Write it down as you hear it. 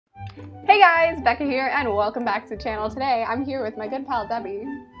Hey guys, Becca here, and welcome back to the channel. Today, I'm here with my good pal, Debbie.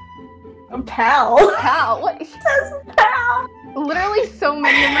 Pal? Pal? What? Pal! Literally so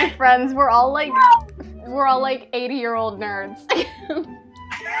many of my friends, we're all like 80-year-old nerds.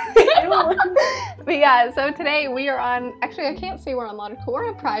 But yeah, so today we are on, actually I can't say we're on Logical, we're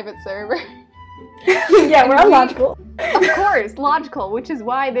on a private server. Yeah, we're on Logical. Of course, Logical, which is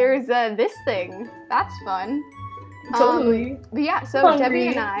why there's this thing. That's fun. Totally. But yeah, so Hungry. Debbie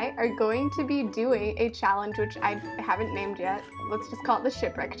and I are going to be doing a challenge which I haven't named yet. Let's just call it the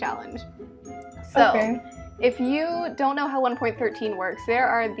Shipwreck Challenge. So, if you don't know how 1.13 works, there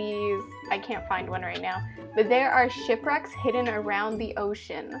are these, I can't find one right now, but there are shipwrecks hidden around the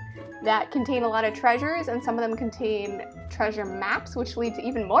ocean that contain a lot of treasures, and some of them contain treasure maps, which lead to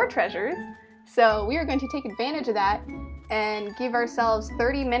even more treasures. So we are going to take advantage of that and give ourselves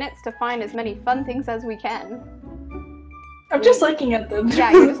 30 minutes to find as many fun things as we can. I'm just looking at them.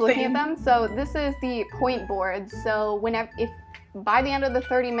 Yeah, you're just looking at them. So this is the point board. So if by the end of the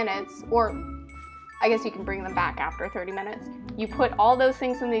 30 minutes, or I guess you can bring them back after 30 minutes, you put all those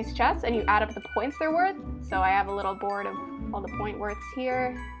things in these chests and you add up the points they're worth. So I have a little board of all the point worths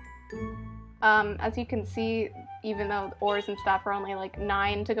here. As you can see, even though the ores and stuff are only like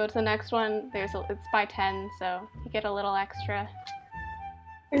 9 to go to the next one, it's by 10, so you get a little extra.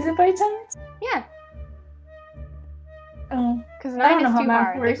 Is it by 10? Yeah. Oh. Because 9 is too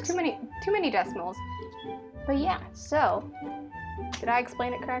hard. There's too many decimals. But yeah, so did I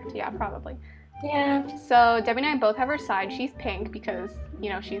explain it correct? Yeah, probably. Yeah. So Debbie and I both have our side. She's pink because, you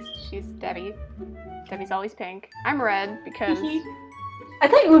know, she's Debbie. Debbie's always pink. I'm red because I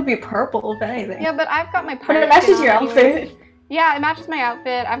thought it would be purple, if anything. yeah, but I've got my pirate But it matches skin your on outfit. anyways. Yeah, it matches my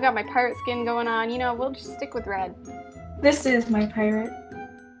outfit. I've got my pirate skin going on. You know, we'll just stick with red. This is my pirate.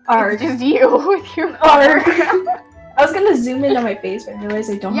 Arg. It's just you with your Arg. I was gonna zoom in on my face, but I realized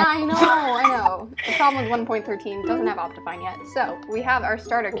I don't Yeah, have... I know. The problem with 1.13 doesn't have Optifine yet. So, we have our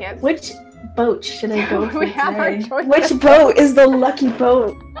starter kits. Which boat should I go for We have our today? choices. Which boat is the lucky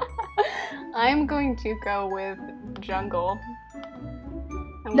boat? I'm going to go with jungle.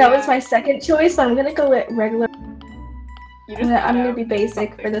 And That was my second choice, but I'm gonna go with regular. You just I'm gonna found be out basic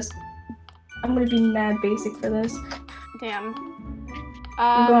something. for this. I'm gonna be mad basic for this. Damn.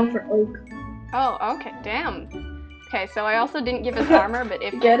 I'm going for oak. Oh, okay. Damn. Okay, so I also didn't give us armor, but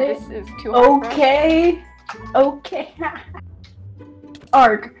if Get this it? is too hard for us- Okay. Okay.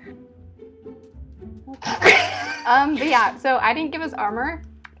 Arg. But yeah, so I didn't give us armor.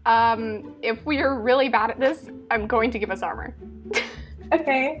 If we are really bad at this, I'm going to give us armor.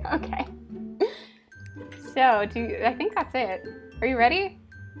 Okay. Okay. So, I think that's it. Are you ready?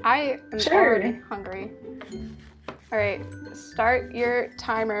 I am already hungry. Alright, start your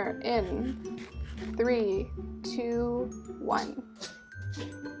timer in 3, 2, 1.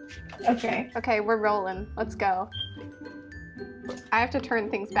 Okay. Okay, we're rolling. Let's go. I have to turn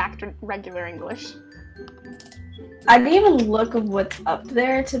things back to regular English. I didn't even look at what's up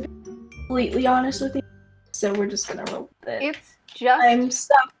there, to be completely honest with you. So we're just gonna roll with it. It's just... I'm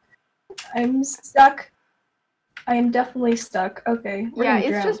stuck. I'm stuck. I am definitely stuck. Okay. Yeah,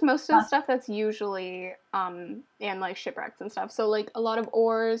 it's just most of the stuff that's usually in like shipwrecks and stuff. So like a lot of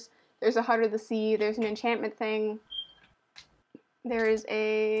ores, there's a Heart of the Sea, there's an enchantment thing. There is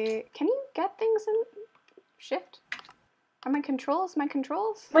a... Can you get things in shift? Are my controls?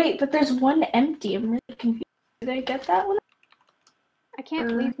 Wait, but there's one empty. I'm really confused. Did I get that one? I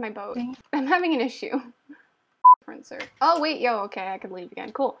can't leave my boat. I'm having an issue. Oh wait, okay, I can leave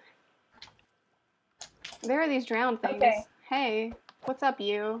again. Cool. There are these drowned things. Okay. Hey, what's up,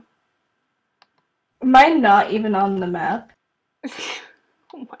 you? Am I not even on the map?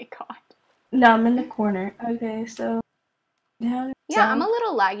 Oh my god. No, I'm in the corner. Okay, so... Yeah, I'm a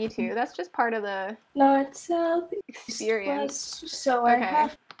little laggy too. That's just part of the north, south, experience. West, so Okay.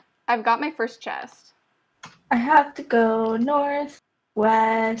 I've got my first chest. I have to go north,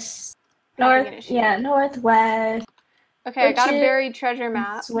 west, Having an issue. northwest. Okay, I got a buried treasure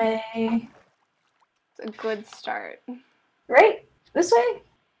map. This way. It's a good start. Right? This way?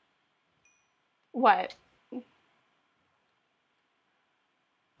 What?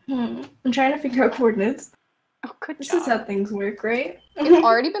 I'm trying to figure out coordinates. Oh, good This job. is how things work, right? It's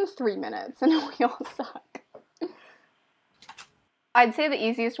already been 3 minutes and we all suck. I'd say the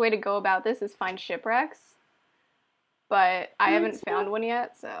easiest way to go about this is find shipwrecks. But I haven't found one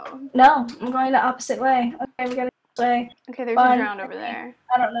yet, so... No, I'm going the opposite way. Okay, we gotta go this way. Okay, there's a drowned over there.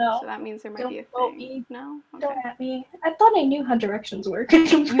 I don't know. So that means there might be a Don't thing. No? Okay. Don't at me. I thought I knew how directions work. You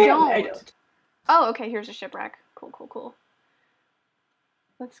don't. I don't. Oh, okay, here's a shipwreck. Cool.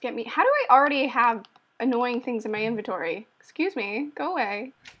 Let's get me... How do I already have annoying things in my inventory? Excuse me, go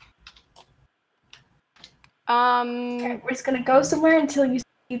away. Okay, we're just gonna go somewhere until you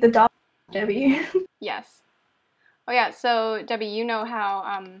see the dog, Debbie. Yes. Oh yeah, so Debbie, you know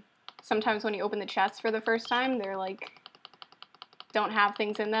how sometimes when you open the chests for the first time, they're like don't have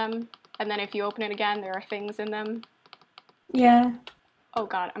things in them, and then if you open it again, there are things in them. Yeah. Oh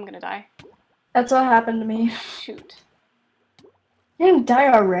god, I'm gonna die. That's what happened to me. Shoot. You didn't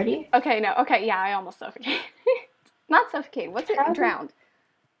die already? Okay, no, okay, yeah, I almost suffocated. Not suffocated, what's it? Drowned.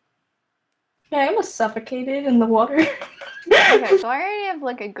 Yeah, I almost suffocated in the water. Okay, so I already have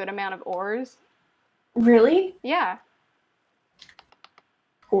like a good amount of ores. Really? Yeah.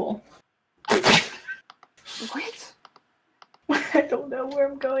 Cool. What? I don't know where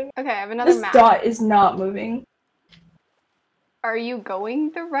I'm going. Okay, I have another map. This dot is not moving. Are you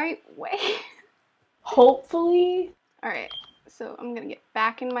going the right way? Hopefully. Alright, so I'm gonna get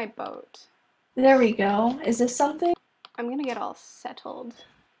back in my boat. There we go. Is this something? I'm gonna get all settled.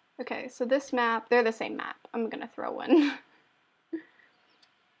 Okay, so this map, they're the same map. I'm gonna throw one.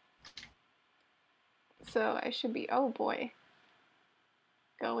 So I should be, oh boy,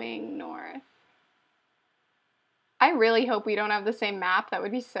 going north. I really hope we don't have the same map. That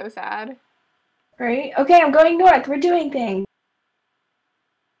would be so sad. Right? Okay, I'm going north. We're doing things.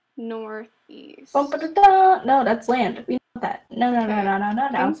 Northeast. Bum-ba-da-da. No, that's land. We know that. No.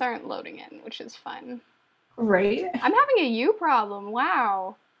 Things aren't loading in, which is fun. Right? I'm having a U problem.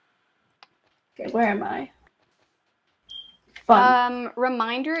 Wow. Okay, where am I? Fun.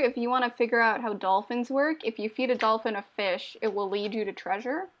 Reminder, if you want to figure out how dolphins work, if you feed a dolphin a fish, it will lead you to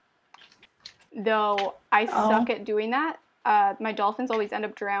treasure. Though I suck at doing that. My dolphins always end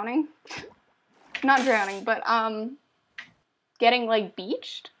up drowning. Not drowning, but getting like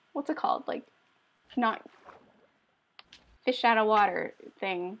beached. What's it called? Like not fish out of water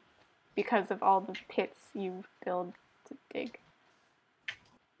thing because of all the pits you build to dig.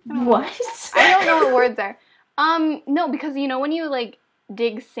 What? I don't know what words are. No, because you know when you like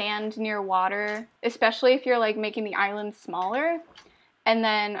dig sand near water, especially if you're like making the island smaller, and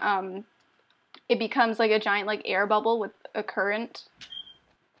then it becomes like a giant like air bubble with a current.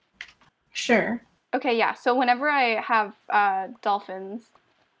 Sure. Okay, yeah. So whenever I have dolphins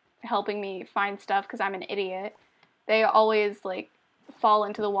helping me find stuff because I'm an idiot, they always like fall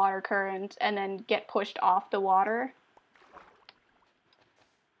into the water current and then get pushed off the water.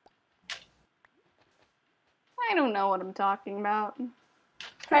 I don't know what I'm talking about.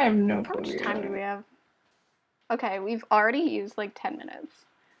 I have no How clue. much time do we have? Okay, we've already used like 10 minutes.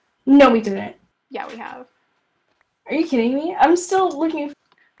 No, we didn't. Yeah, we have. Are you kidding me? I'm still looking for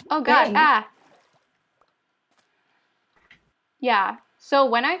Oh god, thing. Yeah, so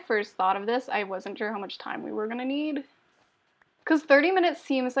when I first thought of this, I wasn't sure how much time we were gonna need. Because 30 minutes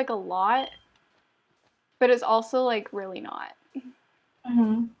seems like a lot, but it's also like really not.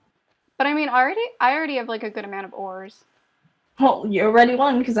 Mm-hmm. But I mean, I already have like a good amount of ores. Well, you already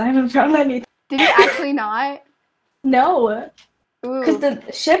won because I haven't found anything. Did you actually not? No. Ooh. Because the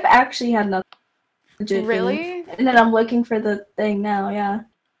ship actually had nothing. Legit Really? And then I'm looking for the thing now, yeah.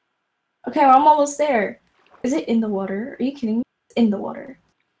 Okay, well, I'm almost there. Is it in the water? Are you kidding me? It's in the water.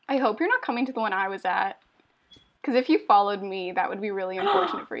 I hope you're not coming to the one I was at. Because if you followed me, that would be really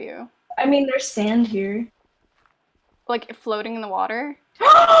unfortunate for you. I mean, there's sand here. Like, floating in the water?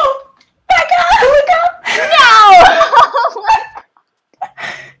 Back up! Look up! No!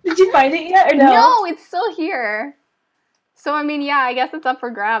 Did you find it yet, or no? No, it's still here. So, I mean, yeah, I guess it's up for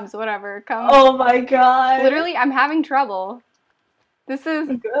grabs, whatever. Come. Oh my god. Literally, I'm having trouble. This is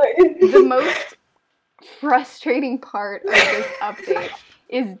Good. the most frustrating part of this update,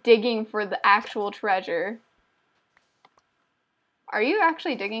 is digging for the actual treasure. Are you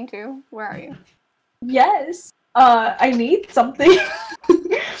actually digging too? Where are you? Yes. I need something. Where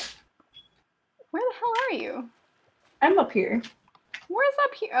the hell are you? I'm up here. Where's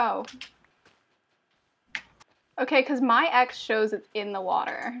up here? Oh. Okay, because my X shows it's in the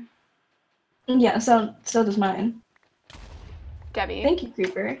water. Yeah, so does mine. Debbie. Thank you,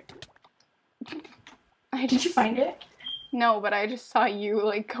 Creeper. Did you find it? No, but I just saw you,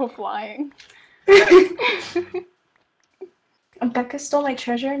 like, go flying. Becca stole my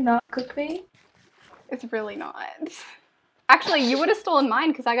treasure, not clickbait. It's really not. Actually, you would have stolen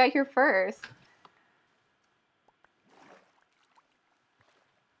mine because I got here first.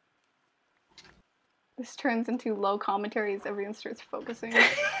 This turns into low commentary as everyone starts focusing.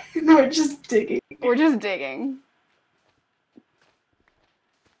 We're just digging. We're just digging.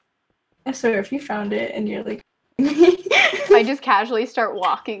 I swear, if you found it and you're like... I just casually start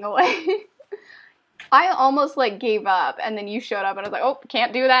walking away. I almost, like, gave up, and then you showed up, and I was like, oh,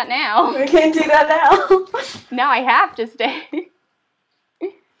 can't do that now. I can't do that now. Now I have to stay.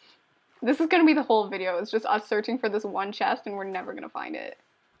 This is gonna be the whole video. It's just us searching for this one chest and we're never gonna find it.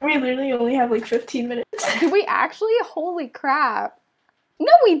 We literally only have like 15 minutes. Did we actually? Holy crap.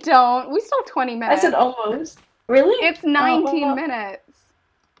 No, we don't. We still have 20 minutes. I said almost. Really? It's 19 minutes.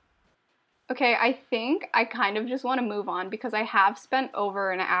 Okay, I think I kind of just want to move on because I have spent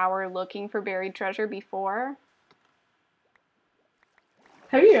over an hour looking for buried treasure before.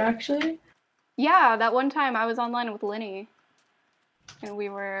 Have you actually? Yeah, that one time I was online with Linny. And we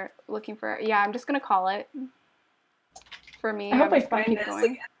were looking for... Yeah, I'm just going to call it. For me. I hope I find this.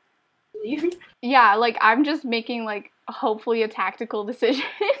 Like, yeah, like, I'm just making, like, hopefully a tactical decision.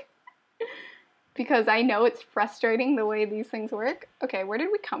 Because I know it's frustrating the way these things work. Okay, where did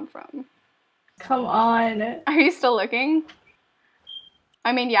we come from? Come on. Are you still looking?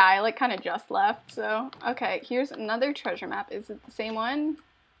 I mean, yeah, I, like, kind of just left, so... Okay, here's another treasure map. Is it the same one?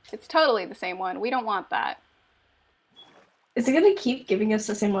 It's totally the same one. We don't want that. Is it gonna keep giving us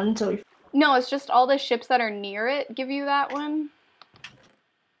the same one until we... No, it's just all the ships that are near it give you that one.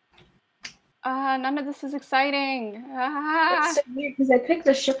 None of this is exciting. It's so weird, because I picked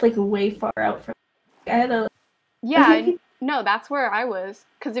the ship, like, way far out from... I had a... Yeah, no, that's where I was.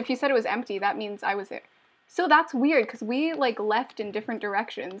 Because if you said it was empty, that means I was there. So that's weird, because we, like, left in different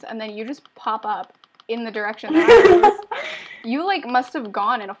directions, and then you just pop up in the direction that I was. You, like, must have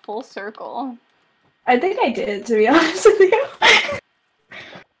gone in a full circle. I think I did, to be honest with you.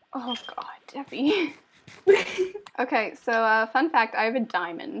 Oh god, Debbie. Okay, so, fun fact, I have a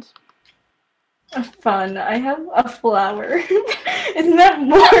diamond. Fun. I have a flower. Isn't that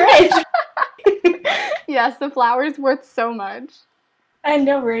more? Yes, the flower's worth so much. I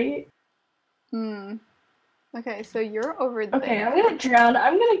know, right? Okay, so you're over there. Okay, I'm gonna drown.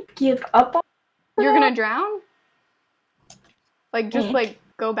 I'm gonna give up on You're gonna drown? Like, just, like,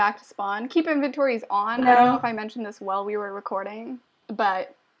 go back to spawn? Keep inventories on. No. I don't know if I mentioned this while we were recording,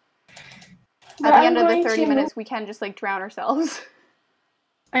 but at the end of the 30 minutes, we can just, like, drown ourselves.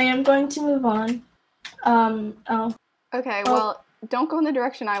 I am going to move on. Oh. Okay, well, don't go in the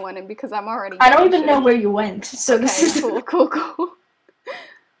direction I went in because I'm already... I don't even know where you went, so okay, this is... cool.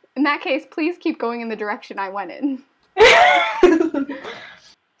 In that case, please keep going in the direction I went in.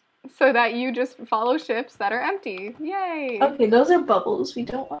 So that you just follow ships that are empty. Yay! Okay, those are bubbles. We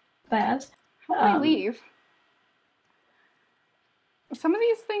don't want that. How do we leave? Some of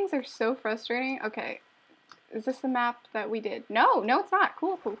these things are so frustrating. Okay. Is this the map that we did? No, it's not.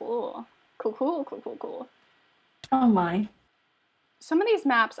 Cool. Cool. Oh my. Some of these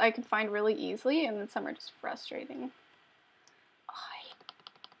maps I can find really easily, and then some are just frustrating.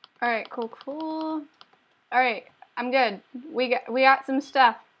 Alright, cool. Alright, I'm good. We got some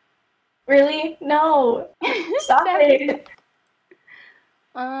stuff. Really? No. Stop it.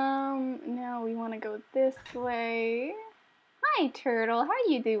 Now we want to go this way. Hi, Turtle. How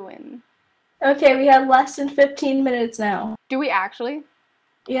you doing? Okay, we have less than 15 minutes now. Do we actually?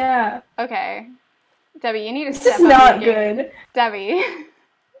 Yeah. Okay. Debbie, you need to This step is up not your game. good. Debbie.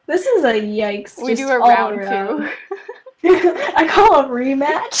 This is a yikes. We just do a all round around. 2. I call a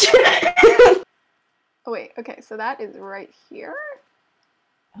rematch. Oh, wait. Okay, so that is right here?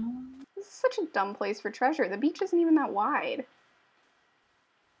 This is such a dumb place for treasure. The beach isn't even that wide.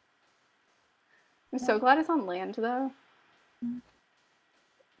 I'm so glad it's on land, though.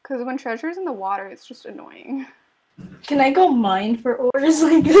 Because when treasure's in the water, it's just annoying. Can I go mine for ores?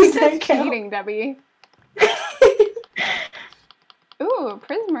 Like, does that count? Cheating, Debbie. Ooh,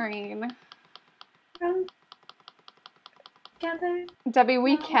 prismarine. Debbie,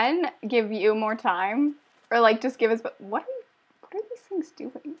 we can give you more time. Or, like, just give us... But what are these things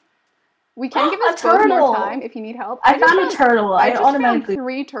doing? We can give us both more time if you need help. I found a turtle. I just found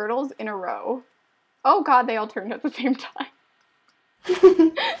 3 turtles in a row. Oh god, they all turned at the same time.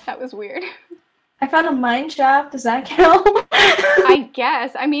 That was weird. I found a mine shaft. Does that count? I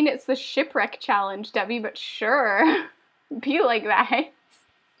guess. I mean, it's the shipwreck challenge, Debbie, but sure. Be like that.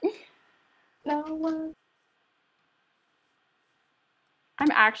 No.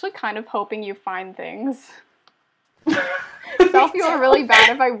 I'm actually kind of hoping you find things. I'll feel really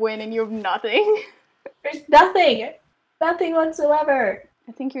bad if I win and you have nothing. There's nothing. Nothing whatsoever.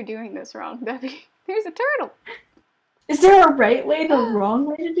 I think you're doing this wrong, Debbie. There's a turtle. Is there a right way and a wrong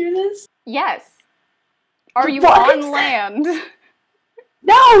way to do this? Yes. Are you What? on land?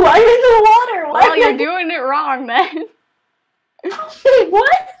 No, I'm in the water. Well, you're doing it wrong then. Wait,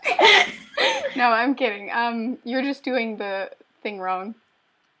 what? No, I'm kidding. You're just doing the thing wrong.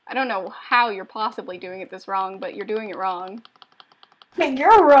 I don't know how you're possibly doing it this wrong, but you're doing it wrong. Hey,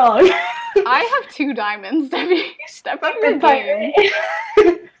 you're wrong. I have 2 diamonds, Debbie. Step up your game.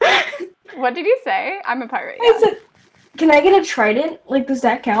 What did you say? I'm a pirate. I said, Can I get a trident? Like, does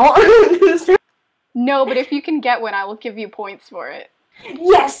that count? No, but if you can get one, I will give you points for it.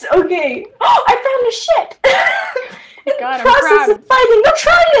 Yes, okay. Oh, I found a ship! In God, the process of finding a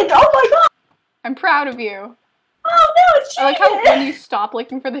trident! Oh my god! I'm proud of you. Oh no, it's I like how when you stop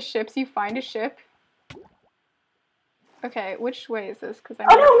looking for the ships, you find a ship. Okay, which way is this? Because Oh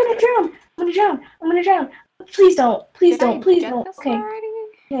no, I'm gonna drown! I'm gonna drown! I'm gonna drown! Please don't! Please don't! Please don't! Okay.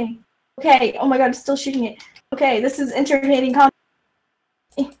 Okay. Okay. Oh my god, it's still shooting it. Okay, this is entertaining comedy.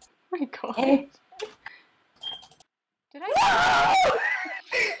 Oh my god. Did I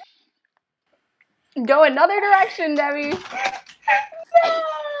go another direction, Debbie? No!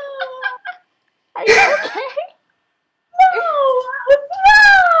 Are you okay? No!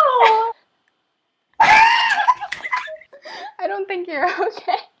 I don't think you're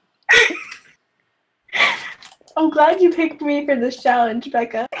okay. I'm glad you picked me for this challenge,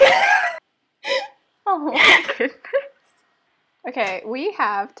 Becca. Oh my goodness. Okay, we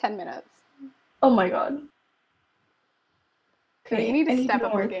have 10 minutes. Oh my god. Okay, you need to step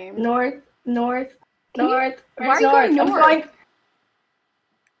up the game. North. Why are you going north?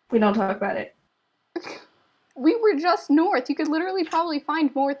 We don't talk about it. We were just north. You could literally probably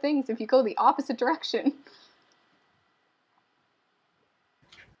find more things if you go the opposite direction.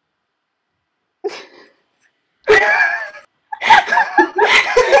 Are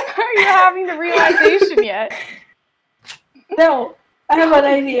you having the realization yet? No, I have an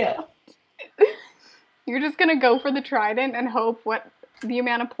idea. You're just gonna go for the trident and hope what the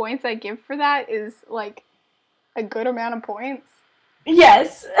amount of points I give for that is, like, a good amount of points?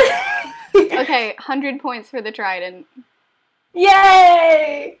 Yes. Okay, 100 points for the trident.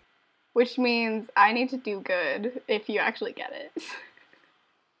 Yay! Which means I need to do good if you actually get it.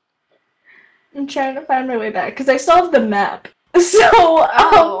 I'm trying to find my way back, because I solved the map. So,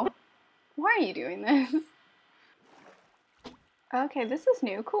 Why are you doing this? Okay, this is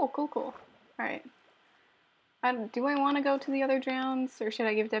new. Cool. Alright. Do I want to go to the other drowns, or should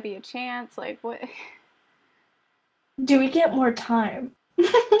I give Debbie a chance? Like, what? Do we get more time?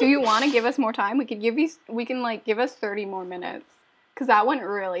 Do you want to give us more time? We can give us 30 more minutes. Because that went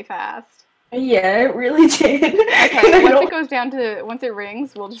really fast. Yeah, it really did. Okay, once it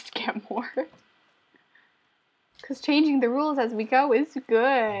rings, we'll just get more. Because changing the rules as we go is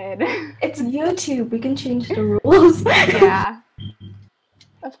good. It's YouTube. We can change the rules. Yeah.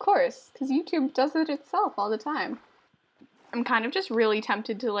 Of course. Because YouTube does it itself all the time. I'm kind of just really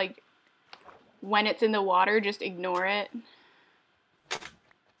tempted to, like, when it's in the water, just ignore it.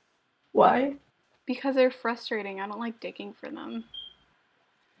 Why? Because they're frustrating. I don't like digging for them.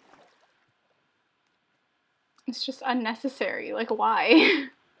 It's just unnecessary. Like, why?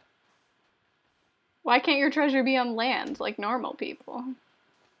 Why can't your treasure be on land like normal people?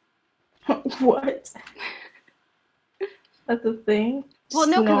 What? That's a thing? Well,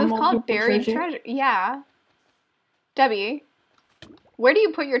 no, because it's called buried treasure. Yeah. Debbie, where do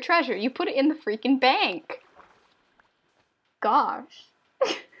you put your treasure? You put it in the freaking bank. Gosh.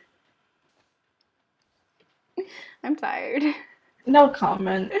 I'm tired. No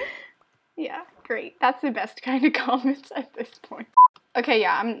comment. Yeah, great. That's the best kind of comments at this point. Okay,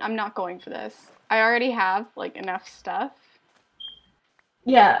 yeah, I'm not going for this. I already have, like, enough stuff.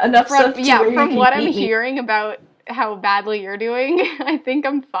 Yeah, enough stuff to from what I'm hearing about how badly you're doing, I think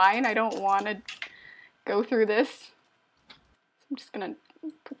I'm fine. I don't want to go through this. I'm just gonna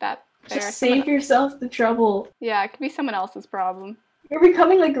put that there. Just save yourself the trouble. Yeah, it could be someone else's problem. You're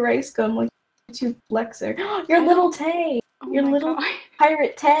becoming like Rice Gum, like YouTube flexer. Your little Tay. Oh Your little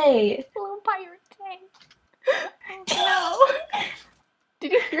pirate Tay. Little pirate Tay. Oh, no.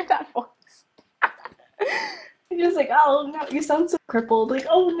 Did you hear that voice? You're just like, oh no, you sound so crippled. Like,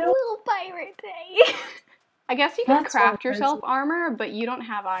 oh no. Little pirate Tay. I guess you can craft yourself armor, but you don't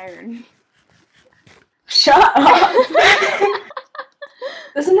have iron. Shut up.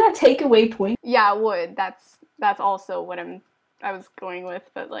 Doesn't that take away points? Yeah, it would. That's also what I was going with,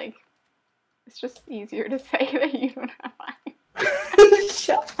 but, like, it's just easier to say that you don't have iron.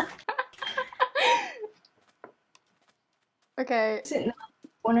 Shut up. Okay. Is it in the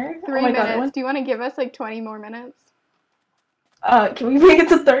corner? 3 minutes. Do you want to give us, like, 20 more minutes? Can we make it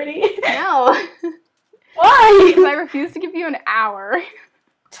to 30? No. Why? Because I refuse to give you an hour.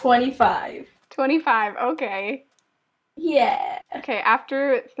 25. 25, okay. Yeah. Okay,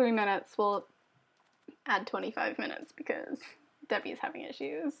 after 3 minutes, we'll add 25 minutes because Debbie's having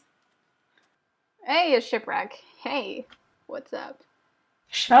issues. Hey, a shipwreck. Hey, what's up?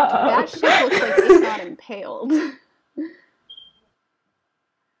 Shut up. That ship looks like it's not impaled.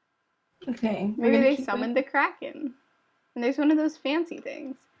 Okay. Maybe they summoned the Kraken. And there's one of those fancy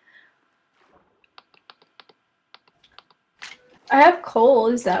things. I have coal.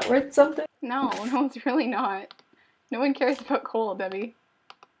 Is that worth something? No, no, it's really not. No one cares about coal, Debbie.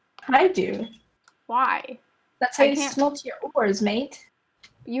 I do. Why? That's how you smelt your ores, mate.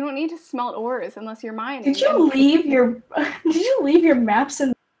 You don't need to smelt ores unless you're mining. Did you leave your maps in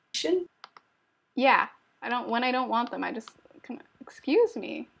the ocean? Yeah. When I don't want them, I just excuse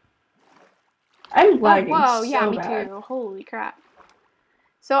me. I'm lagging whoa, so yeah, me bad. too. Holy crap.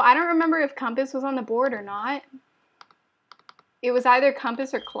 So I don't remember if compass was on the board or not. It was either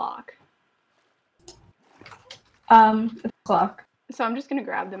compass or clock. Clock. So I'm just gonna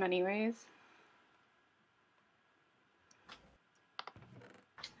grab them anyways.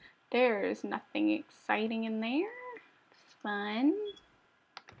 There's nothing exciting in there. Fun.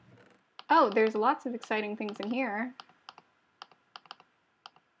 Oh, there's lots of exciting things in here.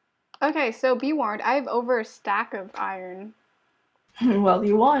 Okay, so be warned, I have over a stack of iron. Well,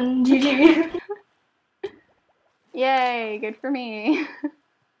 you won. GG. Yay, good for me.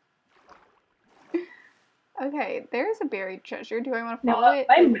 Okay, there's a buried treasure. Do I want to follow it?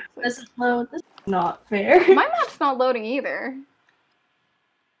 My map doesn't load. This is not fair. My map's not loading either.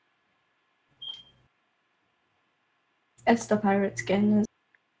 It's the pirate skin.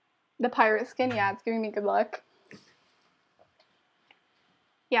 The pirate skin? Yeah, it's giving me good luck.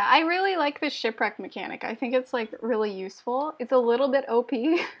 Yeah, I really like this shipwreck mechanic. I think it's, like, really useful. It's a little bit OP.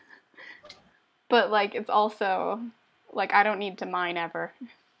 But, like, it's also, like, I don't need to mine ever.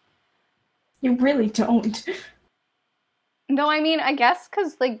 You really don't. No, I mean, I guess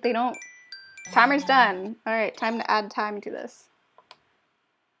because, like, they don't... Timer's done. Alright, time to add time to this.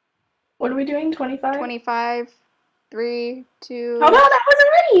 What are we doing? 25? 25, 3, 2... Oh no, that wasn't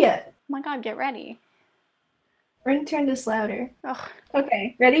ready yet! Oh my god, get ready. We're gonna turn this louder. Ugh.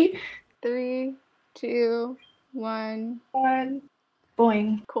 Okay, ready? 3, 2, 1... 1.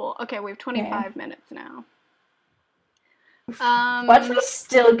 Boing. Cool. Okay, we have 25 minutes now. Watch me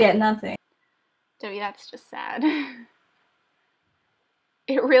still get nothing. Debbie, that's just sad.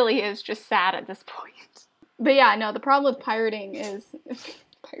 It really is just sad at this point. But yeah, no, the problem with pirating is...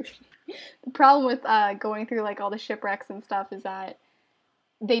 The problem with going through, like, all the shipwrecks and stuff is that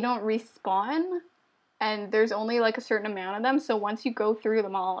they don't respawn, and there's only, like, a certain amount of them, so once you go through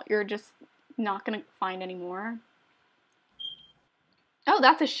them all, you're just not gonna find any more. Oh,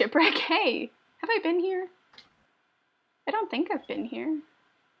 that's a shipwreck. Hey, have I been here? I don't think I've been here.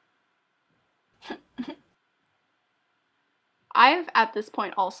 I've, at this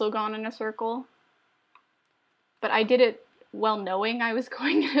point, also gone in a circle. But I did it well knowing I was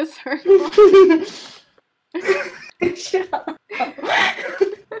going in a circle. Shut up.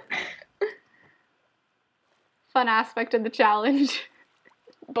 Fun aspect of the challenge.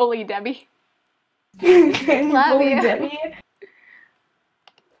 Bully Debbie. Love Bully you. Debbie.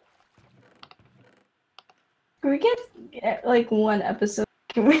 Can we get like one episode?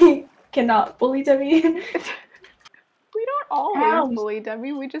 We cannot bully Debbie. We don't always bully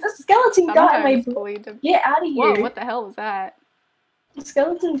Debbie. We just the skeleton got in my boat. Get out of here! Whoa! What the hell was that? The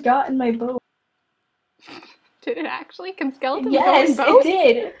skeleton got in my boat. Did it actually? Can skeletons go in boats? Yes, it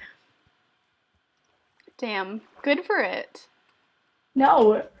did. Damn. Good for it.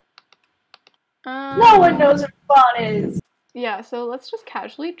 No. No one knows where spawn is. Yeah, so let's just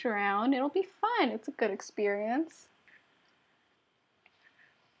casually drown. It'll be fun. It's a good experience.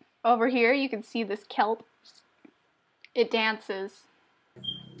 Over here, you can see this kelp. It dances.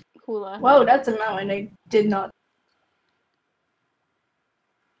 Hula. Whoa, that's a mountain. I did not.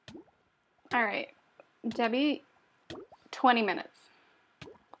 Alright. Debbie, 20 minutes.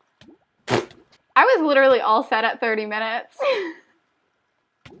 I was literally all set at 30 minutes.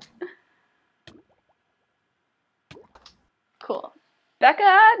 Cool.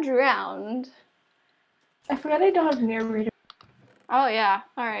 Becca drowned. I forgot I don't have narrator. Oh yeah.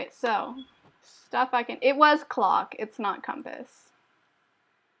 Alright, so stuff I can... It was clock. It's not compass.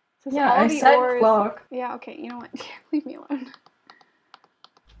 So yeah, I said ores... clock. Yeah, okay. You know what? Leave me alone.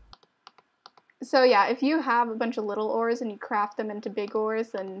 So yeah, if you have a bunch of little ores and you craft them into big ores,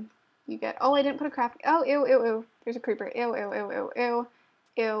 then you get... Oh, I didn't put a craft... Oh, ew, ew, ew. There's a creeper. Ew, ew, ew, ew, ew.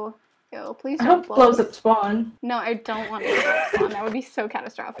 Ew. Ew. Please don't I hope blows up spawn. No, I don't want to blow up spawn. That would be so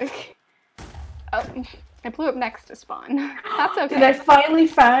catastrophic. Oh, I blew up next to spawn. That's okay. Did I finally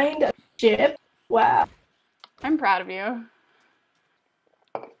find a ship? Wow. I'm proud of you.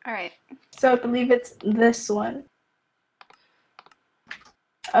 Alright. So I believe it's this one.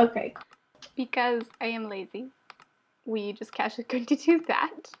 Okay. Because I am lazy, we just casually going to do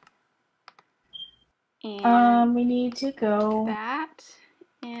that. And we need to go that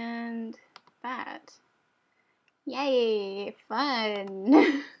and that. Yay,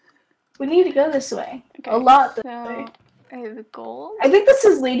 fun. We need to go this way. Okay, a lot this way. I have gold. I think this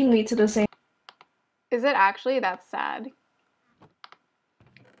is leading me to the same. Is it actually? That's sad.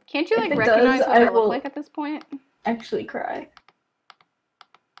 Can't you, like, If it recognize does, what I they look will like at this point? actually cry.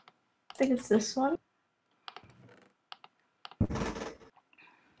 I think it's this one.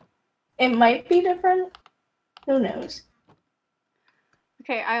 It might be different. Who knows?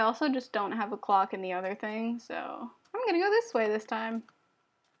 Okay, I also just don't have a clock in the other thing, so I'm gonna go this way this time.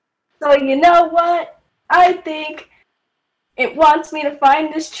 So you know what? I think it wants me to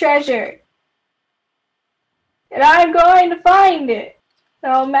find this treasure. And I'm going to find it.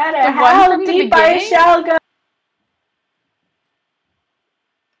 No matter how deep I shall go.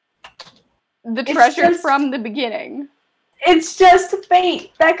 The treasure from the beginning. It's just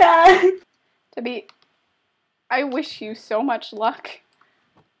fate, Becca. I wish you so much luck.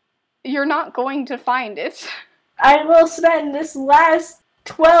 You're not going to find it. I will spend this last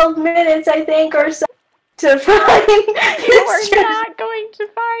 12 minutes, I think, or so, to find You are not going to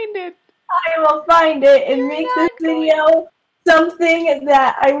find it. I will find it and make this video something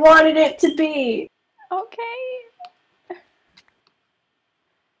that I wanted it to be. Okay.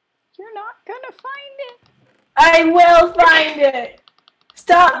 You're not gonna find it. I will find it.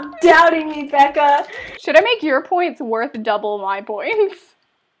 Stop doubting me, Becca. Should I make your points worth double my points?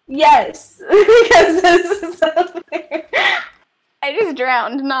 Yes, because this is something. I just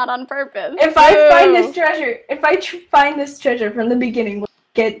drowned, not on purpose. If I find this treasure, find this treasure from the beginning, we'll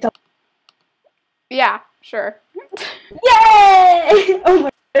get double. Yeah, sure. Yay! Oh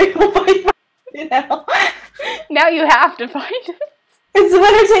my god, I'll find it now. Now you have to find it. It's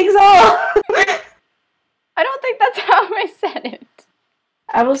winner takes all. I don't think that's how I said it.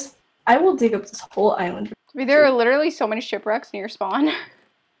 I will dig up this whole island. I mean, there are literally so many shipwrecks near spawn.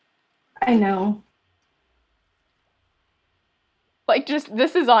 I know. Like, just,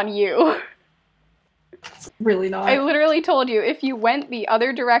 this is on you. It's really not. I literally told you, if you went the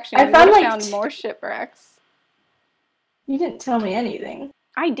other direction, you would have found more shipwrecks. You didn't tell me anything.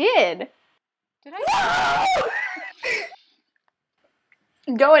 I did. Did I?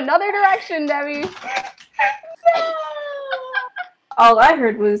 Go another direction, Debbie. No. All I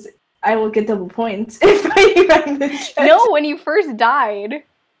heard was, I will get double points if I find the treasure. No, when you first died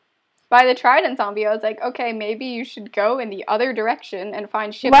by the trident zombie, I was like, okay, maybe you should go in the other direction and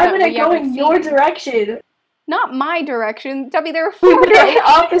find ships. Why would I go in your direction? Not my direction. Debbie, there are 4 directions. We went in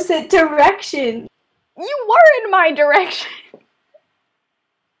opposite direction. You were in my direction.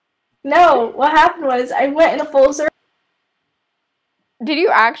 No, what happened was, I went in a full circle. Did you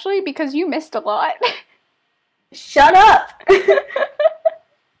actually? Because you missed a lot. Shut up!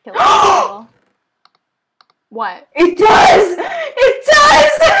 What? It does! It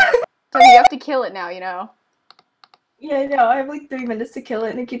does! So you have to kill it now, you know? Yeah, I know. I have like 3 minutes to kill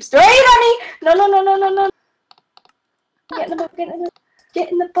it and it keeps spraying on me! No, no, no, no, no, no. Get in the boat,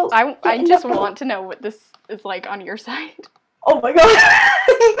 get in the boat. I just want to know what this is like on your side. Oh my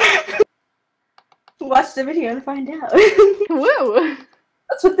god! Watch the video and find out. Woo!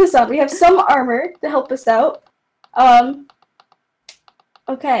 Let's put this on. We have some armor to help us out.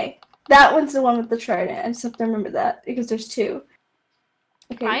 Okay. That one's the one with the trident. I just have to remember that because there's 2.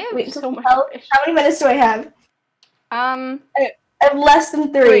 Okay, I have wait, so much fish. How many minutes do I have? I have less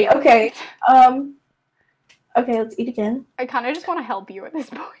than 3. Okay. Okay, let's eat again. I kind of just want to help you at this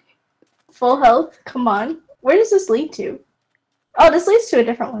point. Full health. Come on. Where does this lead to? Oh, this leads to a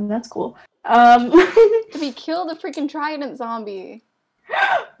different one. That's cool. We killed the freaking trident zombie.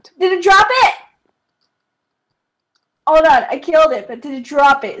 Did it drop it? Hold on, I killed it, but did it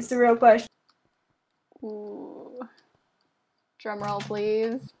drop it? Is the real question. Ooh. Drum roll,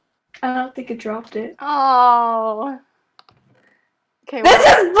 please. I don't think it dropped it. Oh. Okay. This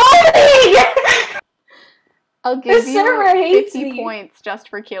is bullying! I'll give you 50 me. points just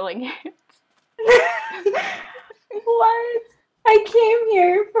for killing it. What? I came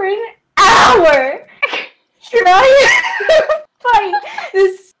here for an hour trying to fight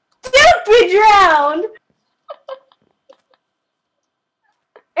this stupid drown.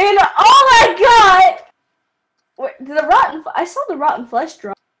 And all I got, I saw the rotten flesh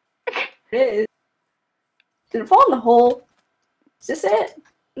drop. It is. Did it fall in the hole? Is this it?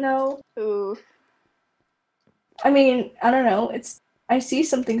 No. Ooh. I mean, I don't know. I see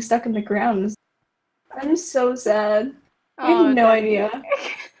something stuck in the ground. I'm so sad. I have no idea.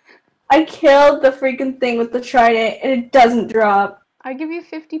 I killed the freaking thing with the trident and it doesn't drop. I give you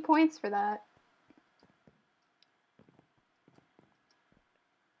 50 points for that.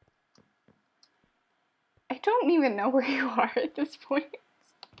 I don't even know where you are at this point.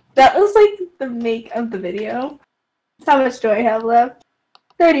 That was like the make of the video. How much do I have left?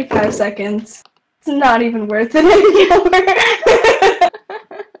 35 seconds. It's not even worth it anymore.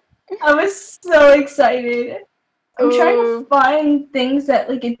 I was so excited. I'm trying to find things that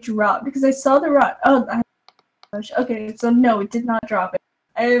like it dropped because I saw the rock. Oh, okay. So no, it did not drop it.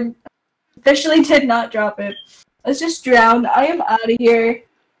 I officially did not drop it. Let's just drown. I am out of here.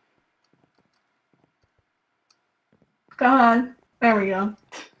 Come on. There we go.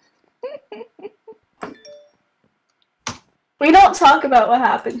 We don't talk about what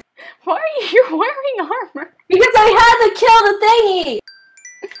happened. Why are you wearing armor? Because I had to kill the thingy!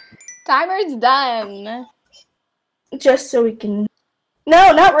 Timer's done. Just so we can...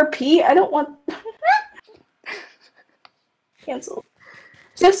 No, not repeat. I don't want... Cancel.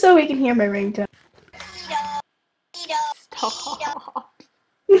 Just so we can hear my ringtone. Stop.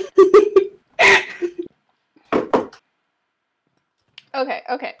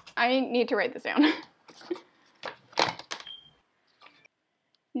 Okay. I need to write this down.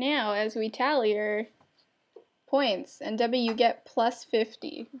 Now, as we tally your points, and Debbie, you get plus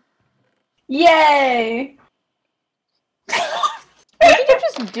 50. Yay! What did you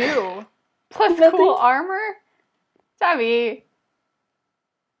just do? Plus cool armor? Debbie.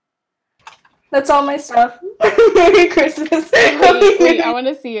 That's all my stuff. Merry Christmas. Wait, I want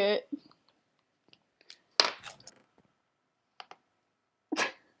to see it.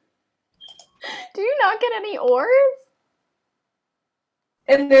 Did you not get any ores?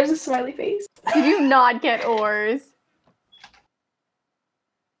 And there's a smiley face. Did you not get ores?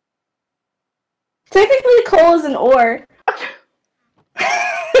 Technically, coal is an ore.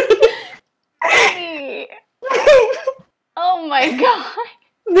 Oh my god.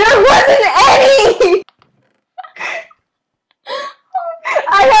 There wasn't any!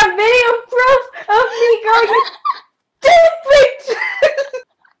 I have video proof of me going to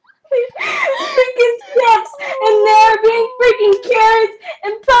freaking steps, and there being freaking carrots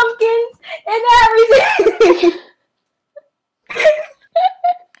and pumpkins and everything.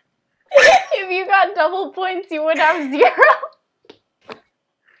 If you got double points, you would have 0.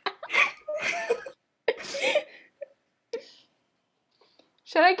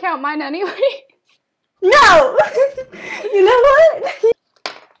 Should I count mine anyway? No! You know what?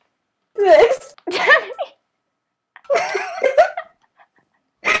 This.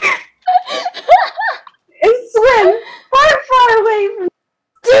 And swim far, far away from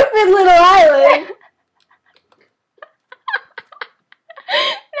stupid little island.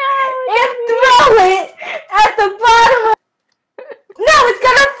 No, and throw it at the bottom of... No, it's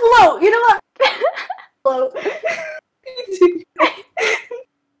gonna float! You know what? Float.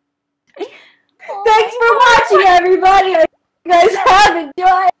 Thanks for watching, everybody! I hope you guys have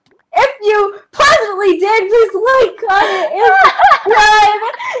enjoyed. If you pleasantly did, please like, comment, and subscribe.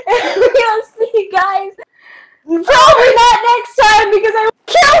 And we'll see you guys probably not next time because I will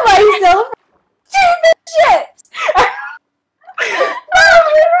kill myself for stupid ships! Oh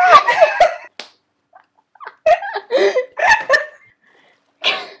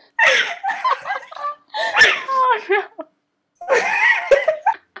no.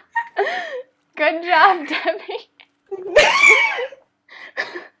 Good job, Debbie.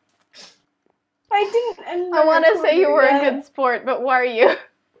 I want to say you were a good sport, but were you?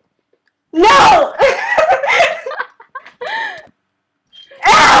 No!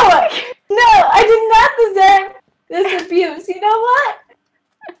 Ow! No, I did not deserve this abuse. You know what?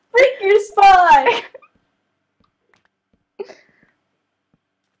 Freak your spawn.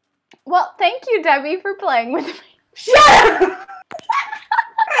 Well, thank you, Debbie, for playing with me. Shut up!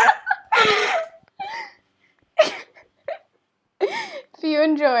 If you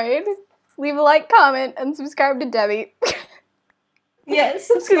enjoyed, leave a like, comment, and subscribe to Debbie. Yes,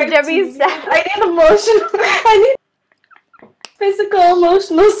 subscribe to Debbie's sad. I need I need physical,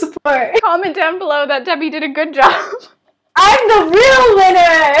 emotional support. Comment down below that Debbie did a good job. I'm the real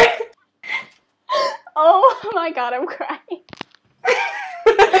winner! Oh my god, I'm crying.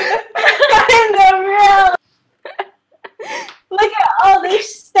 I'm the real... Look at all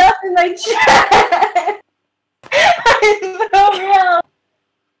this stuff in my chat. I'm the real...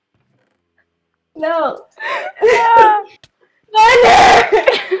 No. Yeah.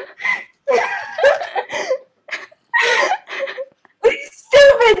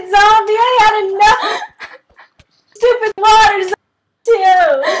 Stupid zombie, I had enough. Stupid water zombie.